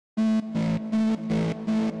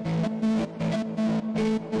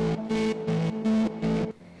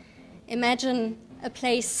Imagine a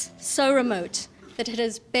place so remote that it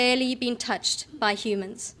has barely been touched by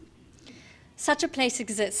humans. Such a place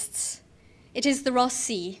exists. It is the Ross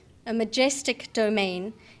Sea, a majestic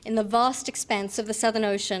domain in the vast expanse of the Southern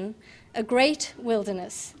Ocean, a great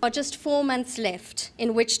wilderness. There are just 4 months left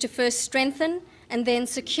in which to first strengthen and then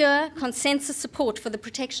secure consensus support for the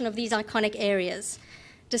protection of these iconic areas.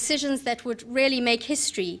 Decisions that would really make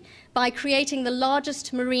history by creating the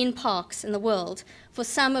largest marine parks in the world for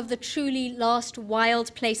some of the truly last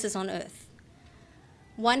wild places on Earth.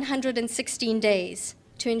 116 days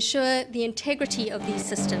to ensure the integrity of these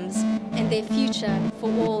systems and their future for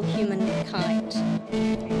all humankind.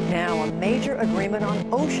 Now, a major agreement on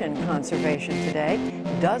ocean conservation today.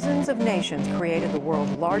 Dozens of nations created the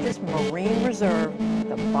world's largest marine reserve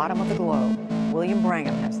at the bottom of the globe. William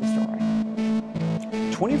Brangham has the story.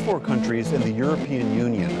 24 countries in the European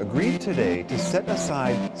Union agreed today to set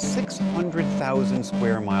aside 600,000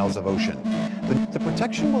 square miles of ocean. The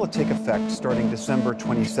protection will take effect starting December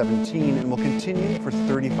 2017 and will continue for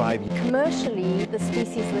 35 years. Commercially, the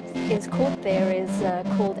species that is caught there is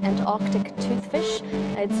called Antarctic toothfish.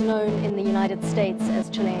 It's known in the United States as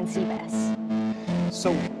Chilean sea bass.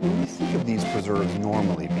 So when we think of these preserves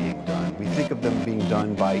normally being done, we think of them being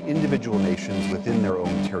done by individual nations within their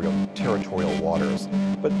own territorial waters.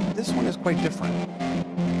 But this one is quite different.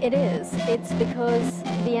 It is. It's because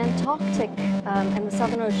the Antarctic and the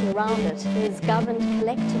Southern Ocean around it is governed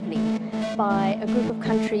collectively by a group of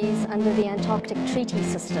countries under the Antarctic Treaty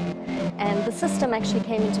System. And the system actually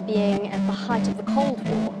came into being at the height of the Cold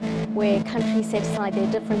War, where countries set aside their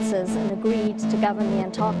differences and agreed to govern the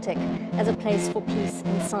Antarctic as a place for peace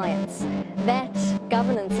and science. That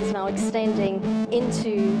governance is now extending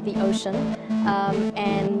into the ocean,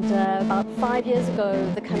 and about 5 years ago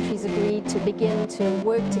the countries agreed to begin to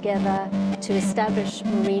work together to establish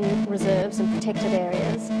marine reserves and protected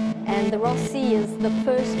areas, and the Ross Sea is the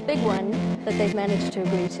first big one that they've managed to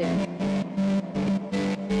agree to.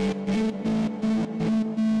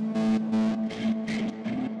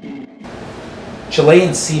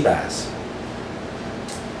 Chilean sea bass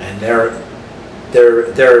and their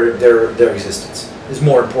existence is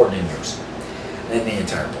more important indoors than the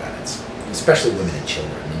entire planets, especially women and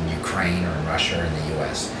children in Ukraine or in Russia or in the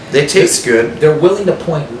US. They taste good. They're willing to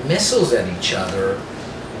point missiles at each other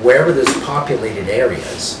wherever there's populated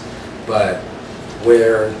areas, but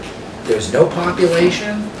where there's no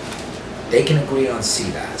population, they can agree on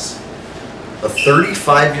sea bass. A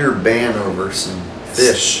 35-year ban over some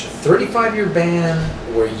fish. 35-year ban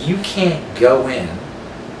where you can't go in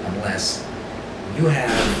unless you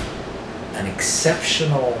have an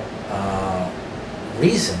exceptional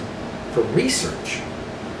reason for research.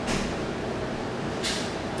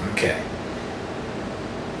 Okay.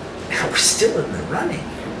 Now we're still in the running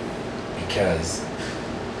here because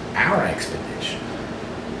our expedition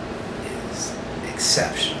is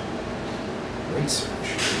exceptional research.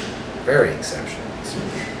 Very exceptional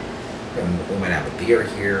research. And we might have a beer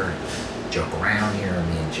here, joke around here,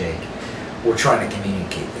 me and Jake. We're trying to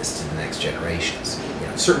communicate this to the next generations. You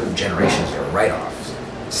know, certain generations are write-offs.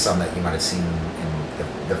 Some that you might have seen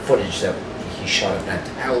in the footage that he shot at that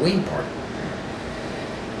Halloween party.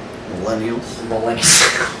 Millennials. Millennials.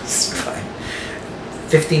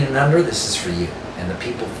 15 and under, this is for you. And the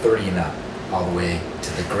people 30 and up, all the way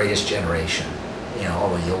to the greatest generation. You know, all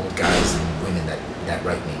the old guys and women that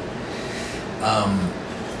write me.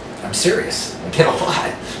 I'm serious. I get a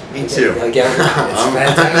lot. Me too. I get a lot. It's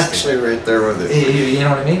fantastic. I'm actually right there with it. You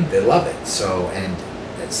know what I mean? They love it. So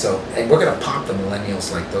we're gonna pop the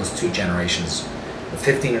millennials, like those two generations, the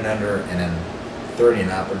 15 and under, and then 30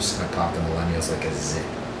 and up. We're just gonna pop the millennials like a zit,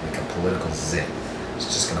 like a political zit. It's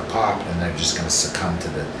just gonna pop, and they're just gonna succumb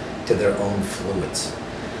to their own fluids.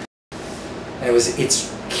 And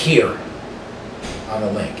it's here on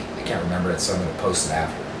the link. I can't remember it, so I'm gonna post it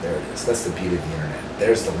after. There it is. That's the beauty of the internet.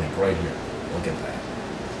 There's the link right here. Look at that.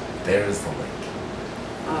 There's the link.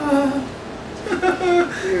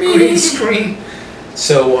 Green screen.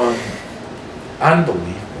 So,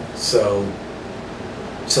 unbelievable. So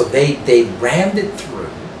they rammed it through.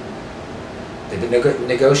 They've been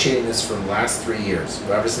negotiating this for the last 3 years,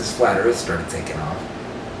 ever since Flat Earth started taking off.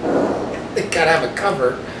 They gotta have a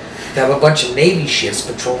cover to have a bunch of Navy ships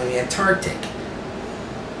patrolling the Antarctic.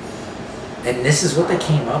 And this is what they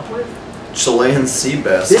came up with? Chilean sea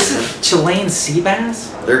bass. This is Chilean sea bass?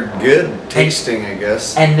 They're good tasting, I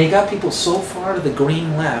guess. And they got people so far to the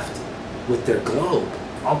green left with their globe.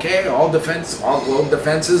 Okay, all globe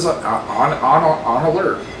defenses on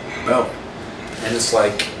alert. Boom. And it's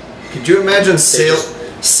like... Could you imagine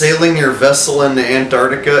sailing your vessel into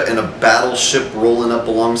Antarctica and a battleship rolling up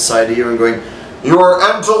alongside of you and going, You are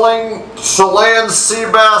entering Chilean sea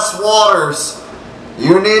bass waters.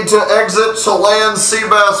 You need to exit Chilean sea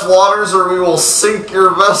bass waters or we will sink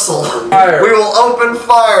your vessel. Fire. We will open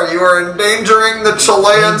fire. You are endangering the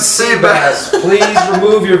Chilean sea bass. Please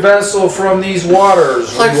remove your vessel from these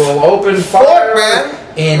waters. Like, we will open fire man.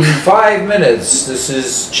 in 5 minutes. This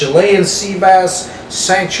is Chilean sea bass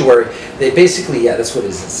sanctuary. They basically, yeah, that's what it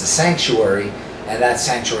is. It's a sanctuary, and that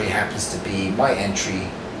sanctuary happens to be my entry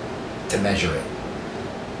to measure it.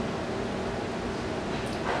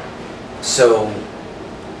 So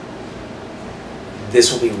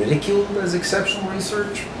this will be ridiculed as exceptional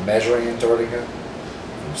research, measuring Antarctica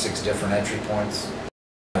from 6 different entry points.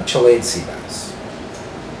 Chilean sea bass,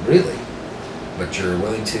 really? But you're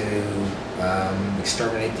willing to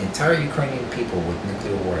exterminate the entire Ukrainian people with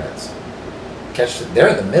nuclear warheads. They're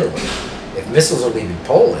in the middle of it. If missiles are leaving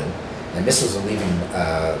Poland and missiles are leaving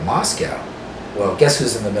Moscow, well, guess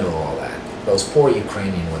who's in the middle of all that? Those poor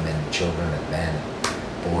Ukrainian women, children, and men,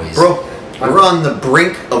 boys. Bro, we're on the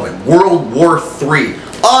brink of World War III.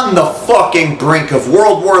 On the fucking brink of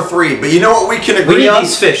World War III. But you know what we can agree We need on?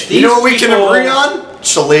 these fish. You know what we These can people- agree on?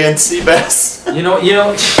 Chilean sea bass. You know,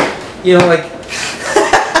 like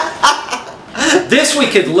this we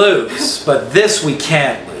could lose, but this we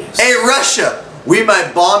can't lose. Hey, Russia, we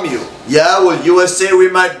might bomb you. Yeah, well, USA, we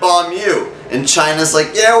might bomb you. And China's like,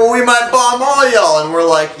 yeah, well, we might bomb all y'all. And we're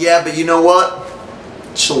like, yeah, but you know what?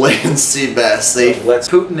 Chilean sea bass. Let's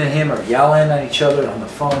Putin and him are yelling at each other on the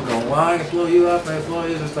phone, going, "Well, I can blow you up, I blow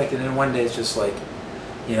you." It's like, and then one day it's just like,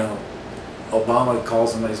 you know, Obama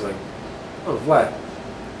calls him and he's like, "Oh, Vlad,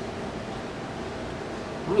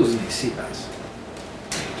 we're losing these sea bass.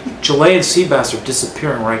 Chilean sea bass are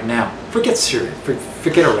disappearing right now. Forget Syria,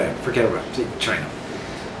 forget Iran, forget China.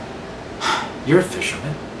 You're a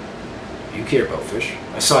fisherman. You care about fish.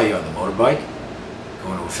 I saw you on the motorbike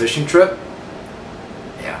going to a fishing trip.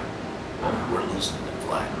 Yeah, we're losing them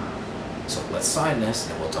flat. So let's sign this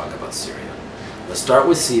and then we'll talk about Syria. Let's start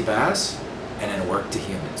with sea bass and then work to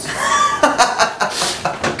humans."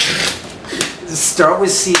 Start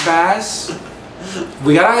with sea bass.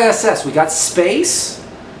 We got ISS, we got space,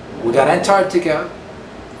 we got Antarctica.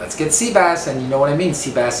 Let's get sea bass, and you know what I mean.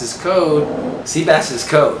 Sea bass is code. Sea bass is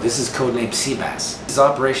code. This is code named Sea Bass. This is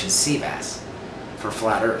Operation Sea Bass for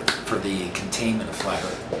flat Earth, for the containment of flat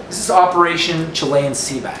Earth. This is Operation Chilean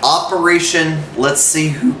Sea Bass. Operation, let's see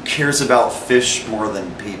who cares about fish more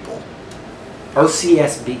than people.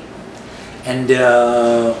 OCSB. And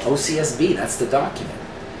OCSB, that's the document.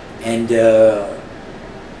 And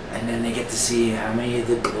then they get to see how many of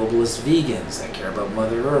the globalist vegans that care about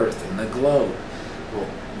Mother Earth and the globe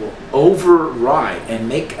will override and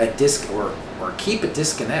make a or keep a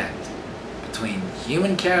disconnect between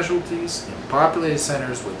human casualties in populated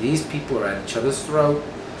centers where these people are at each other's throat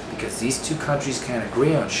because these two countries can't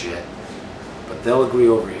agree on shit, but they'll agree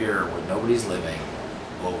over here where nobody's living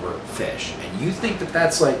over fish. And you think that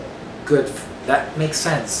that's like good, that makes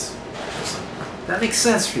sense. That makes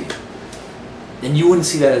sense for you. Then you wouldn't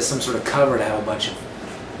see that as some sort of cover to have a bunch of,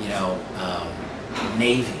 you know,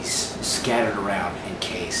 navies scattered around in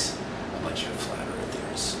case a bunch of flat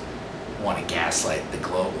earthers want to gaslight the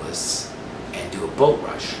globalists and do a boat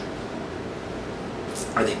rush.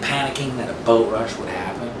 Are they panicking that a boat rush would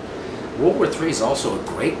happen? World War III is also a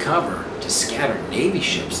great cover to scatter Navy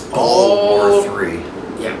ships. All War III.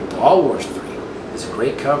 Yeah, all War III is a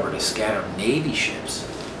great cover to scatter Navy ships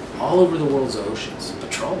all over the world's oceans,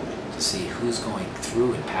 patrolling to see who's going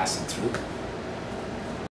through and passing through them.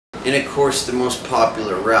 And of course, the most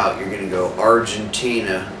popular route, you're going to go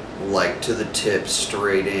Argentina, like to the tip,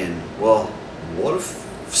 straight in. Well, what if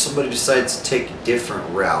somebody decides to take a different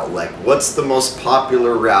route? Like, what's the most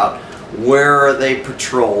popular route? Where are they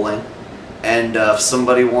patrolling? And if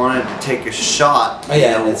somebody wanted to take a shot, Oh,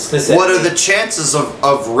 yeah, you know, it's what are the chances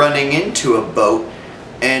of running into a boat?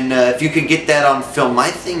 And if you could get that on film,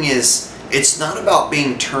 my thing is, it's not about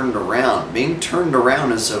being turned around. Being turned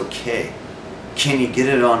around is okay. Can you get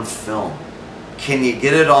it on film? Can you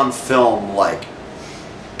get it on film, like,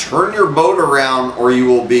 turn your boat around or you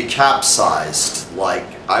will be capsized? Like,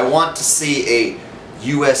 I want to see a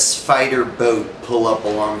U.S. fighter boat pull up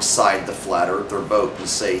alongside the flat earther boat and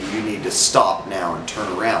say, you need to stop now and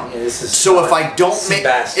turn around. Yeah, this is so if smart.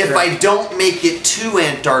 I don't make it to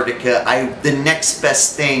Antarctica, the next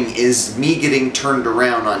best thing is me getting turned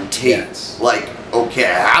around on tape. Yes. Like, okay,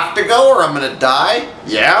 I have to go or I'm gonna die?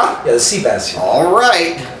 Yeah? Yeah, the sea bass here. All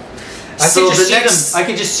right. I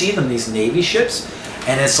could just see them, these Navy ships,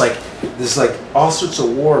 and it's like there's like all sorts of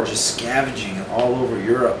war just scavenging all over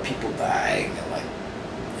Europe, people dying, and like,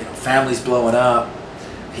 you know, families blowing up.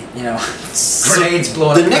 you know, grenades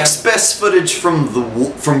blowing up. The next best footage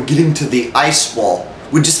from getting to the ice wall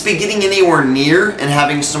would just be getting anywhere near and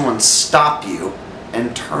having someone stop you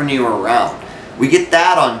and turn you around. We get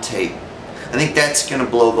that on tape. I think that's going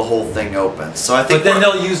to blow the whole thing open. So I think. But then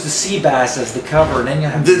they'll use the sea bass as the cover, and then you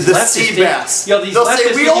have the sea bass. They'll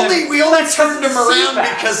say we only turned them around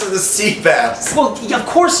because of the sea bass. Well, of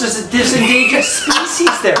course, there's endangered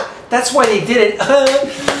species there. That's why they did it.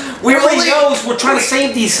 Everybody knows we're trying to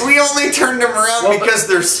save these. We only turned them around because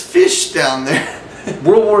there's fish down there.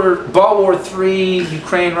 World War III,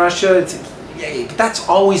 Ukraine, Russia. But that's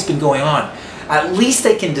always been going on. At least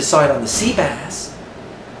they can decide on the sea bass.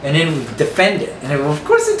 And then we defend it. And of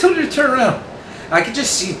course they told you to turn around. I could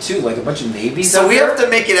just see too, like a bunch of navies. So we have to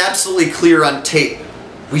make it absolutely clear on tape.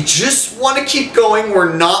 We just want to keep going.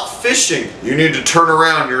 We're not fishing. You need to turn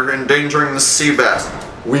around. You're endangering the sea bass.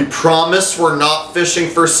 We promise we're not fishing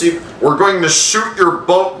for sea. We're going to shoot your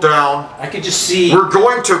boat down. I could just see. We're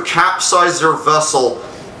going to capsize your vessel.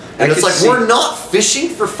 And it's like, we're not fishing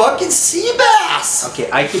for fucking sea bass. Okay,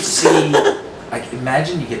 I could see.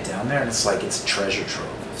 Imagine you get down there and it's like it's a treasure trove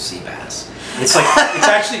of sea bass. It's like it's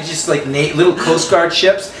actually just like little Coast Guard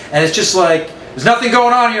ships, and it's just like there's nothing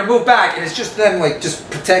going on here. Move back, and it's just them like just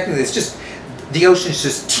protecting. It's just the ocean's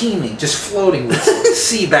just teeming, just floating with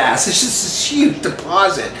sea bass. It's just this huge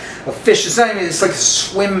deposit of fish. It's not even. It's like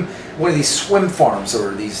one of these swim farms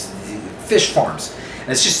or these fish farms, and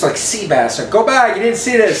it's just like sea bass. Like, go back, you didn't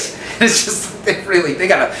see this. And it's just they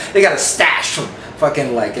got a stash from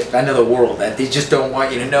fucking like end of the world that they just don't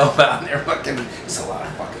want you to know about. And they're fucking. There's a lot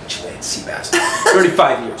of fucking Chilean sea bass.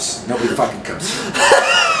 35 years, nobody fucking comes here.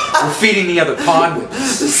 We're feeding the other pond with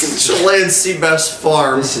this. Chilean sea bass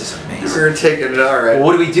farm. This is amazing. We're taking it, alright. Well,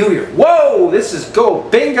 what do we do here? Whoa, this is go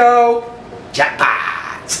bingo,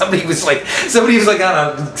 jackpot. Somebody was like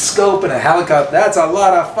on a scope and a helicopter. That's a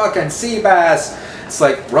lot of fucking sea bass. It's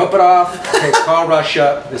like rub it off. Okay, call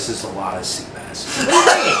Russia. This is a lot of sea bass.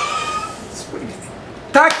 What do you mean?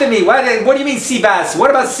 Talk to me. What do you mean sea bass? What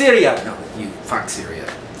about Syria? No, you fuck Syria.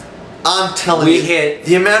 I'm telling you,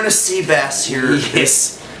 the amount of sea bass here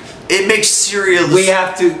is. It makes Syria.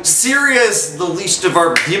 Syria is the least of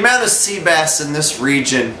our. The amount of sea bass in this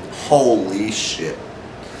region. Holy shit!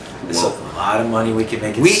 There's a lot of money we can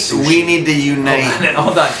make. We need to unite.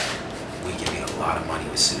 Hold on. We can make a lot of money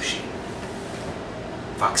with sushi.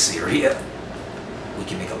 Fuck Syria. We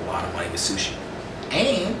can make a lot of money with sushi,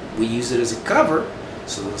 and we use it as a cover,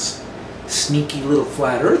 so those sneaky little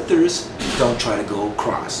flat earthers don't try to go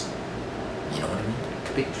across. You know what I mean?